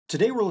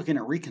Today we're looking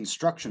at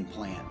Reconstruction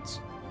Plans.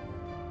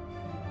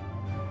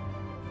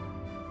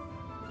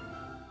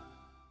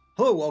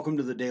 Hello, welcome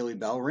to the Daily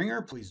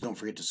Bellringer. Please don't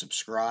forget to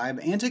subscribe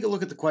and take a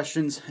look at the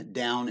questions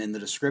down in the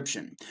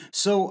description.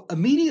 So,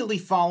 immediately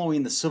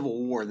following the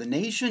Civil War, the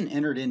nation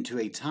entered into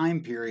a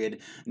time period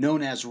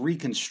known as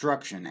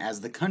Reconstruction, as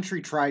the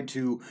country tried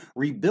to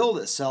rebuild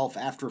itself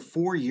after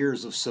 4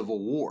 years of civil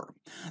war.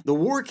 The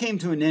war came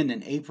to an end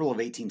in April of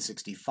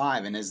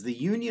 1865, and as the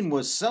Union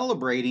was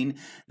celebrating,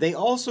 they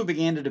also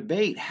began to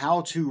debate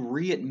how to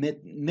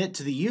readmit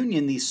to the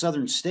Union these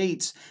southern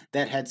states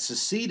that had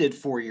seceded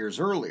 4 years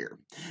earlier.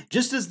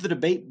 Just as the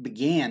debate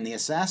began, the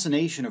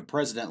assassination of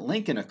President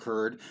Lincoln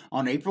occurred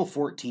on April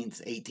 14,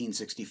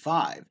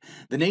 1865.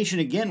 The nation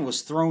again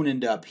was thrown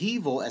into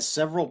upheaval as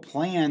several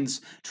plans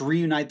to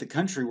reunite the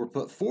country were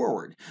put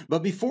forward.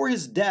 But before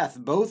his death,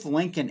 both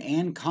Lincoln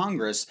and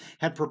Congress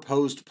had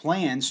proposed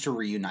plans to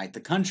reunite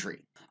the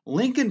country.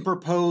 Lincoln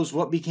proposed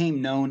what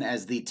became known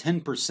as the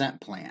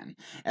 10% plan.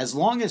 As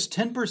long as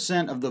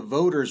 10% of the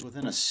voters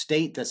within a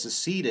state that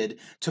seceded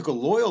took a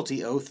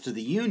loyalty oath to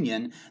the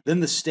Union, then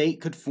the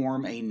state could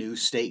form a new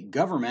state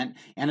government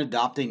and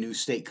adopt a new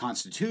state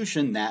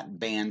constitution that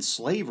banned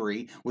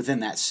slavery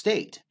within that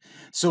state.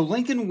 So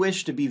Lincoln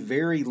wished to be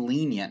very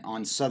lenient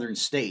on southern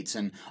states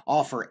and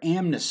offer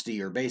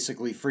amnesty, or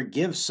basically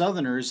forgive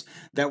Southerners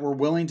that were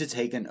willing to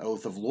take an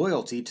oath of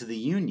loyalty to the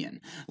Union.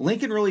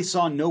 Lincoln really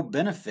saw no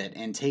benefit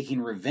in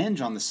taking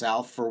revenge on the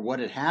South for what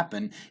had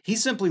happened. He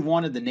simply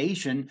wanted the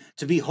nation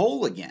to be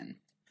whole again.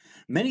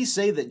 Many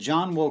say that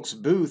John Wilkes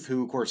Booth,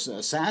 who of course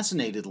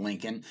assassinated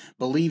Lincoln,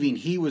 believing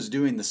he was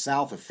doing the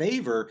South a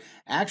favor,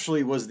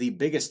 actually was the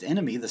biggest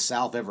enemy the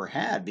South ever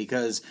had,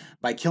 because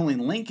by killing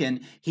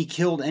Lincoln, he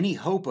killed any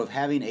hope of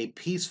having a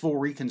peaceful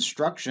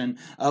reconstruction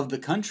of the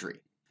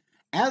country.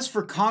 As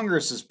for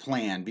Congress's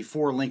plan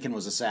before Lincoln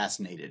was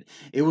assassinated,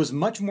 it was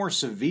much more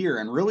severe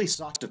and really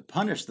sought to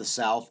punish the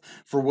South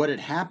for what had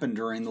happened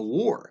during the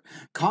war.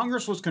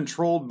 Congress was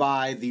controlled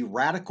by the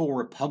radical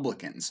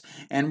Republicans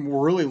and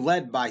were really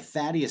led by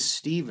Thaddeus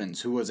Stevens,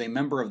 who was a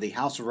member of the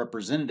House of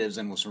Representatives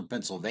and was from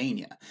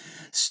Pennsylvania.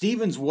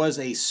 Stevens was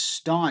a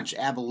staunch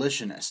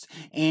abolitionist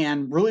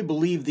and really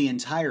believed the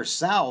entire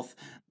South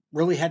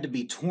really had to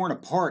be torn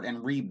apart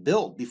and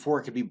rebuilt before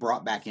it could be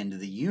brought back into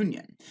the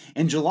Union.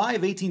 In July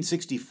of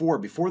 1864,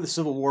 before the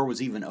Civil War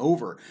was even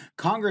over,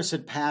 Congress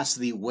had passed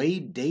the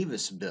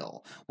Wade-Davis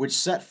Bill, which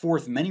set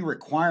forth many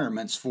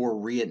requirements for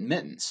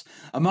readmittance.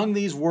 Among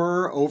these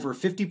were over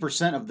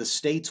 50% of the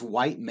state's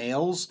white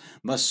males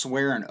must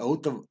swear an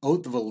oath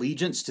of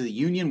allegiance to the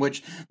Union,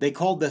 which they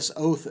called this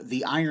oath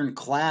the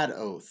Ironclad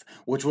Oath,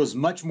 which was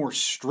much more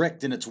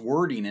strict in its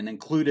wording and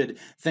included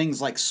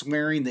things like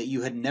swearing that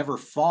you had never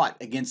fought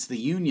against the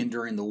Union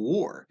during the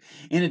war.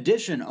 In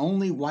addition,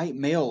 only white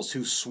males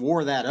who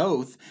swore that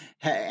oath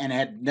and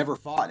had never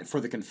fought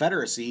for the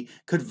Confederacy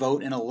could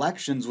vote in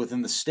elections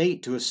within the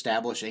state to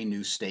establish a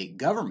new state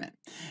government.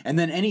 And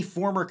then any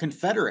former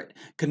Confederate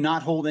could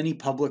not hold any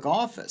public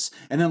office.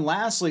 And then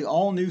lastly,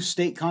 all new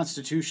state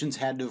constitutions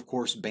had to, of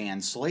course,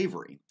 ban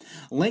slavery.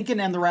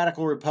 Lincoln and the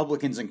radical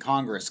Republicans in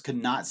Congress could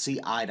not see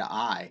eye to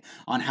eye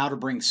on how to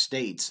bring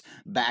states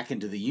back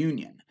into the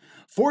Union.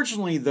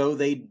 Fortunately, though,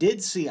 they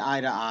did see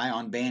eye to eye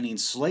on banning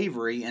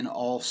slavery in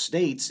all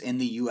states in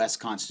the U.S.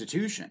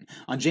 Constitution.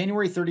 On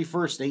January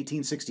 31st,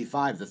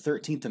 1865, the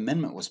 13th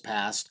Amendment was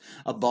passed,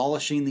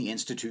 abolishing the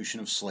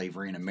institution of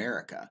slavery in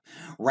America.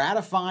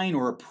 Ratifying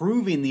or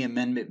approving the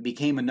amendment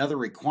became another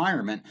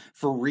requirement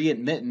for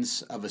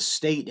readmittance of a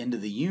state into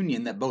the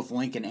Union that both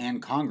Lincoln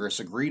and Congress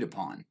agreed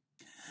upon.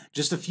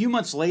 Just a few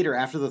months later,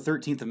 after the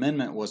 13th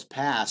Amendment was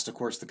passed, of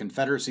course, the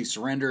Confederacy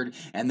surrendered,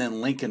 and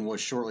then Lincoln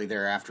was shortly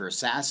thereafter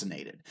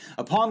assassinated.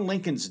 Upon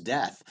Lincoln's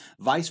death,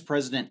 Vice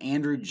President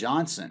Andrew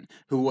Johnson,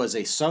 who was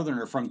a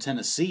Southerner from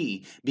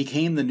Tennessee,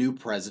 became the new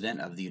President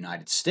of the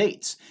United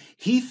States.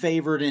 He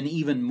favored an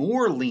even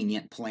more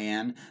lenient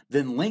plan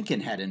than Lincoln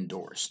had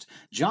endorsed.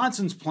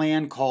 Johnson's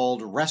plan,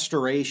 called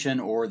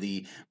Restoration or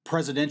the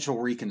Presidential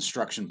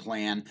Reconstruction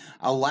Plan,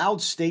 allowed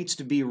states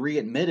to be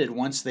readmitted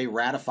once they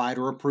ratified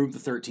or approved the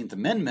 13th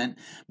Amendment,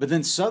 but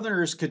then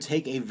Southerners could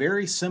take a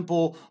very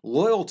simple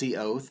loyalty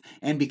oath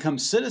and become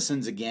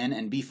citizens again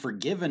and be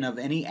forgiven of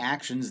any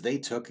actions they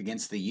took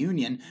against the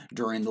Union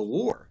during the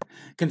war.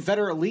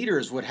 Confederate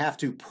leaders would have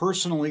to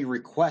personally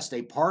request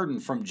a pardon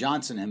from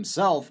Johnson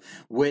himself,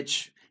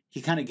 which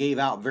he kind of gave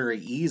out very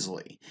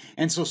easily.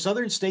 And so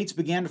Southern states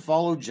began to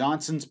follow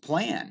Johnson's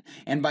plan.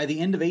 And by the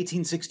end of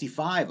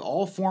 1865,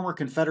 all former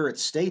Confederate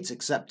states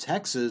except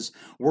Texas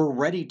were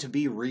ready to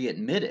be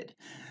readmitted.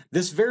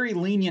 This very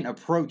lenient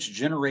approach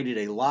generated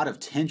a lot of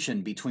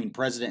tension between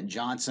President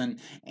Johnson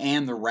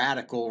and the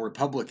radical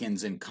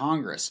Republicans in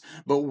Congress.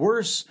 But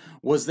worse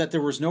was that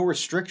there was no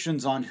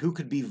restrictions on who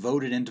could be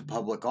voted into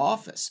public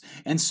office.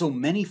 And so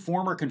many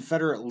former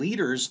Confederate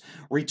leaders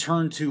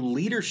returned to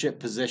leadership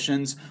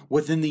positions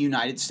within the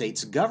United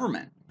States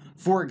government.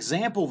 For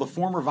example, the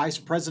former Vice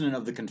President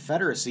of the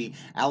Confederacy,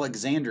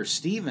 Alexander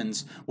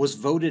Stephens, was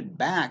voted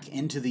back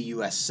into the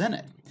U.S.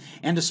 Senate.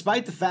 And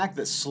despite the fact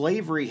that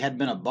slavery had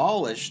been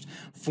abolished,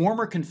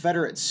 former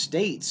Confederate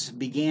states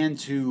began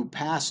to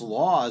pass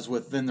laws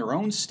within their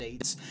own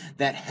states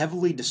that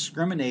heavily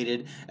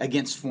discriminated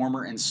against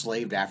former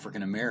enslaved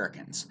African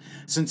Americans.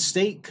 Since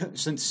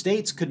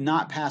states could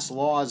not pass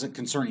laws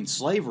concerning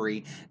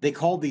slavery, they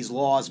called these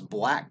laws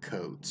black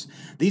codes.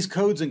 These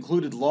codes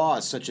included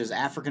laws such as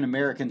African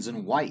Americans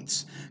and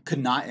whites could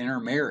not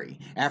intermarry.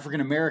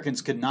 African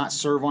Americans could not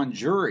serve on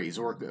juries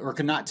or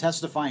could not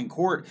testify in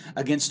court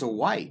against a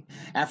white.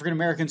 African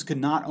Americans could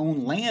not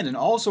own land, and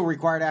also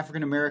required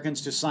African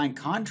Americans to sign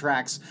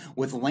contracts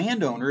with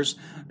landowners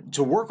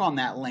to work on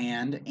that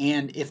land,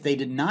 and if they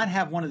did not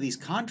have one of these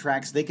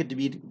contracts, they could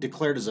be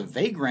declared as a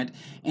vagrant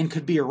and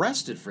could be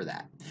arrested for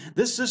that.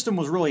 This system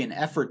was really an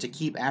effort to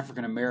keep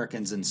African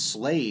Americans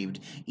enslaved,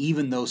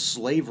 even though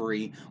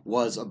slavery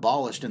was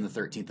abolished in the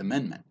 13th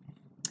Amendment.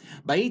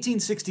 By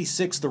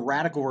 1866, the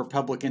radical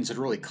Republicans had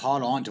really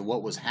caught on to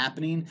what was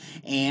happening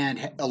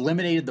and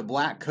eliminated the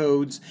black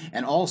codes,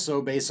 and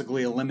also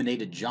basically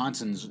eliminated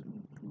Johnson's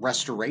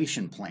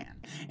Restoration Plan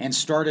and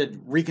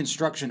started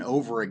Reconstruction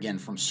over again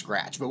from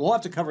scratch. But we'll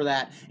have to cover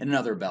that in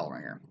another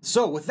Bellringer.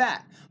 So with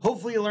that,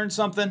 hopefully you learned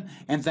something,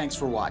 and thanks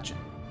for watching.